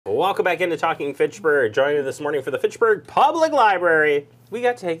welcome back into Talking Fitchburg. Joining us this morning for the Fitchburg Public Library. We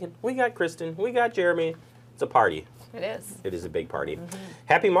got Tegan, we got Kristen, we got Jeremy. It's a party. It is. It is a big party.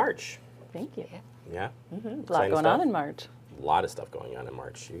 Happy March. Thank you. Yeah. A lot going on in March. A lot of stuff going on in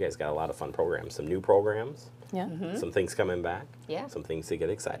March. You guys got a lot of fun programs. Some new programs. Yeah. Some things coming back. Yeah. Some things to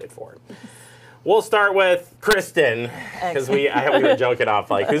get excited for. We'll start with Kristen, because we were joking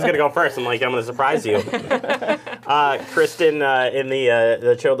off, like, who's going to go first? I'm like, I'm going to surprise you. Kristen, in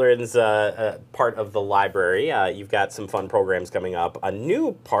the children's part of the library, you've got some fun programs coming up. A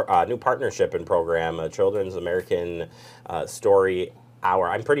new partnership and program, a Children's American Story Hour.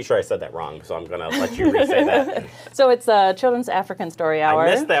 I'm pretty sure I said that wrong, so I'm going to let you re-say that. So it's a Children's African Story Hour.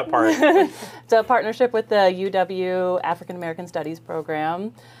 I missed that part. It's a partnership with the UW African American Studies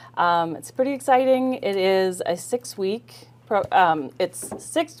program. It's pretty exciting. It is a 6-week, it's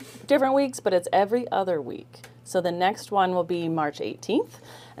 6 different weeks, but it's every other week. So the next one will be March 18th,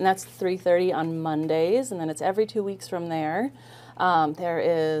 and that's 3:30 on Mondays, and then it's every 2 weeks from there. There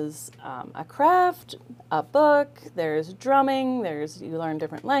is a craft, a book, there's drumming, you learn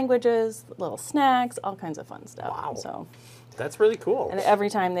different languages, little snacks, all kinds of fun stuff. Wow. So That's really cool. and every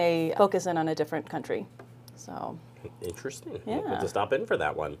time they focus in on a different country. So Interesting. Yeah. We'll have to stop in for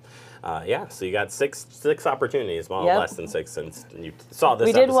that one. Yeah, so you got six opportunities, well, Yep. less than 6 since you saw this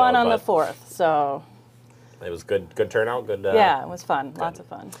we did episode, one on the but 4th, so it was good turnout, good. yeah, it was fun, lots of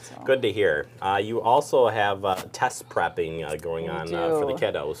fun. So. Good to hear. You also have test prepping going on for the do.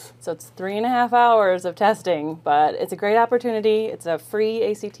 kiddos. So it's 3.5 hours of testing, but it's a great opportunity. It's a free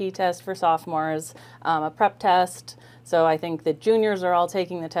ACT test for sophomores, a prep test. So I think the juniors are all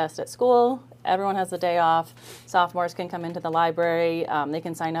taking the test at school. Everyone has the day off. Sophomores can come into the library. They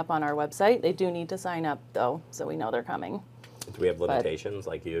can sign up on our website. They do need to sign up, though, so we know they're coming. Do we have limitations?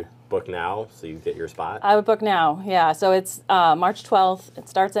 Like you book now so you get your spot? I would book now, yeah. So it's March 12th. It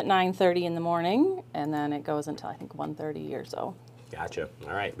starts at 9:30 in the morning, and then it goes until, I think, 1:30 or so. Gotcha.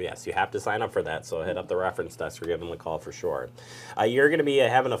 All right. Yes, you have to sign up for that, so hit up the reference desk or give them a call for sure. You're going to be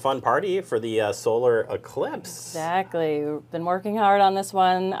having a fun party for the solar eclipse. Exactly. We've been working hard on this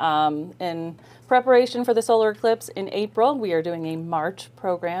one. In preparation for the solar eclipse in April, we are doing a March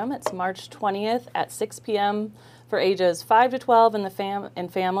program. It's March 20th at 6 p.m. for ages 5 to 12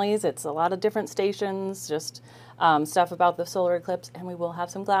 and families. It's a lot of different stations, just stuff about the solar eclipse, and we will have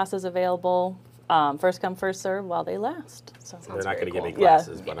some glasses available. First come, first serve while they last. So They're not going to give me Yeah.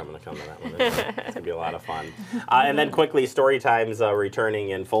 glasses, but I'm going to come to that one. It's going to be a lot of fun. And then quickly, story time's returning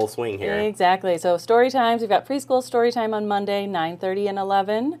in full swing here. Exactly. So story times, we've got preschool story time on Monday, 9:30 and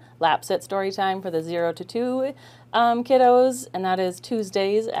 11. Lap set story time for the 0 to 2 kiddos, and that is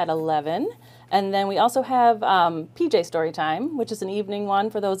Tuesdays at 11. And then we also have PJ story time, which is an evening one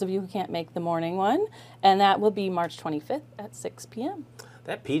for those of you who can't make the morning one, and that will be March 25th at 6 p.m.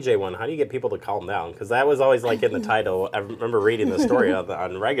 That PJ one, how do you get people to calm down? Because that was always like in the title. I remember reading the story on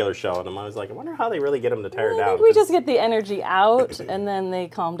the regular show, and I was like, I wonder how they really get them to tear down. I think we just get the energy out, and then they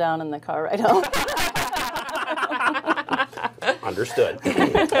calm down in the car right home. Understood.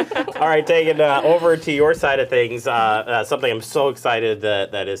 All right, Tegan, over to your side of things. Something I'm so excited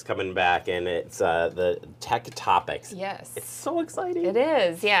that is coming back, and it's the tech topics. Yes. It's so exciting. It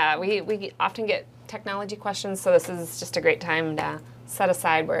is, yeah. We often get technology questions, so this is just a great time to set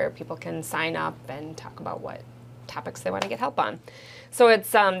aside where people can sign up and talk about what topics they want to get help on. So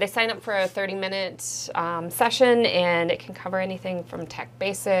it's they sign up for a 30-minute session, and it can cover anything from tech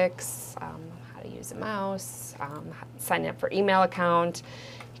basics, how to use a mouse, sign up for email account.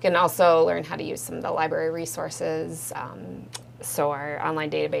 You can also learn how to use some of the library resources, so our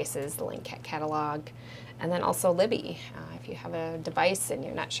online databases, the link catalog, and then also Libby. If you have a device and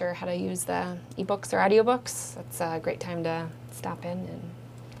you're not sure how to use the ebooks or audiobooks, that's a great time to stop in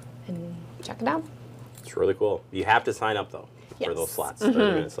and check it out. It's really cool. You have to sign up, though, for Yes. those slots. 30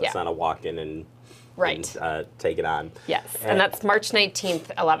 minutes. So it's Yeah. not a walk-in and Right. take it on. Yes, and that's March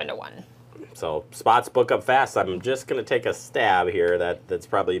 19th, 11 to 1. So spots book up fast. I'm just going to take a stab here. That's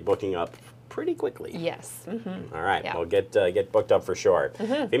probably booking up pretty quickly. Yes. All right. Yeah. Well, get booked up for sure.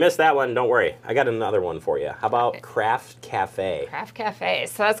 If you missed that one, don't worry. I got another one for you. How about Craft Cafe? Craft Cafe.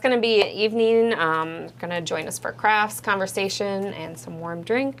 So that's going to be evening. Going to join us for crafts, conversation, and some warm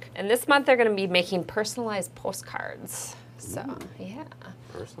drink. And this month they're going to be making personalized postcards. So yeah,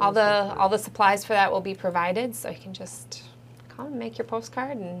 all the supplies for that will be provided. So you can just come and make your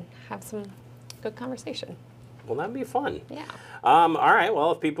postcard and have some good conversation. Well, that'd be fun. Yeah. All right.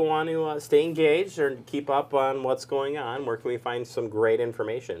 Well, if people want to stay engaged or keep up on what's going on, where can we find some great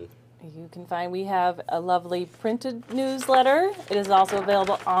information? You can find, we have a lovely printed newsletter. It is also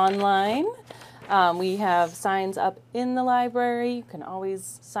available online. We have signs up in the library. You can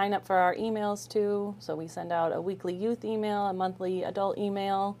always sign up for our emails too. So we send out a weekly youth email, a monthly adult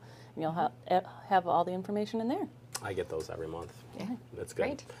email, and you'll have all the information in there. I get those every month. Yeah. That's good.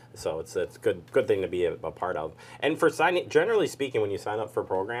 Great. So it's good thing to be a part of. And for signing, generally speaking, when you sign up for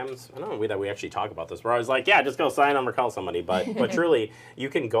programs, I don't know that we actually talk about this. We're always like, yeah, just go sign up or call somebody. But truly, you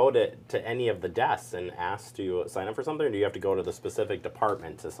can go to any of the desks and ask to sign up for something, or do you have to go to the specific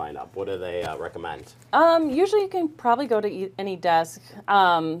department to sign up? What do they recommend? Usually you can probably go to any desk.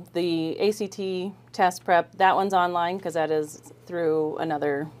 The ACT test prep, that one's online because that is through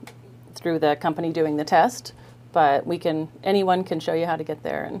the company doing the test. But anyone can show you how to get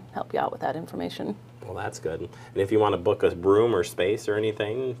there and help you out with that information. Well, that's good. And if you want to book a room or space or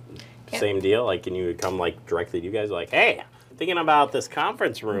anything, same deal. Like, can you come like directly to you guys? Like, hey, thinking about this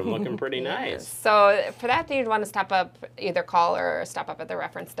conference room, looking pretty nice. So for that, you'd want to stop up, either call or stop up at the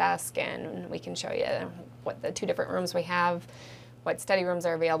reference desk, and we can show you what the 2 different rooms we have, what study rooms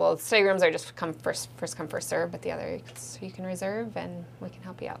are available. Study rooms are just first come, first serve, but the other you can reserve, and we can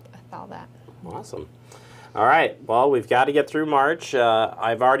help you out with all that. Awesome. All right. Well, we've got to get through March.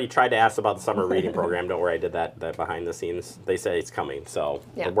 I've already tried to ask about the summer reading program. Don't worry, I did that behind the scenes. They say it's coming, so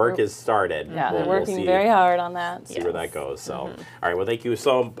the work is started. Yeah, they're working very hard on that. See where that goes. So, all right. Well, thank you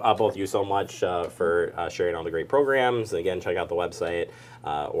both of you so much for sharing all the great programs. And again, check out the website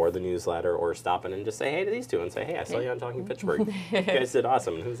or the newsletter, or stop in and just say hey to these two and say, hey, I saw you on Talking Fitchburg. You guys did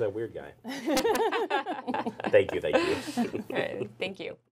awesome. And who's that weird guy? Thank you. All right, thank you.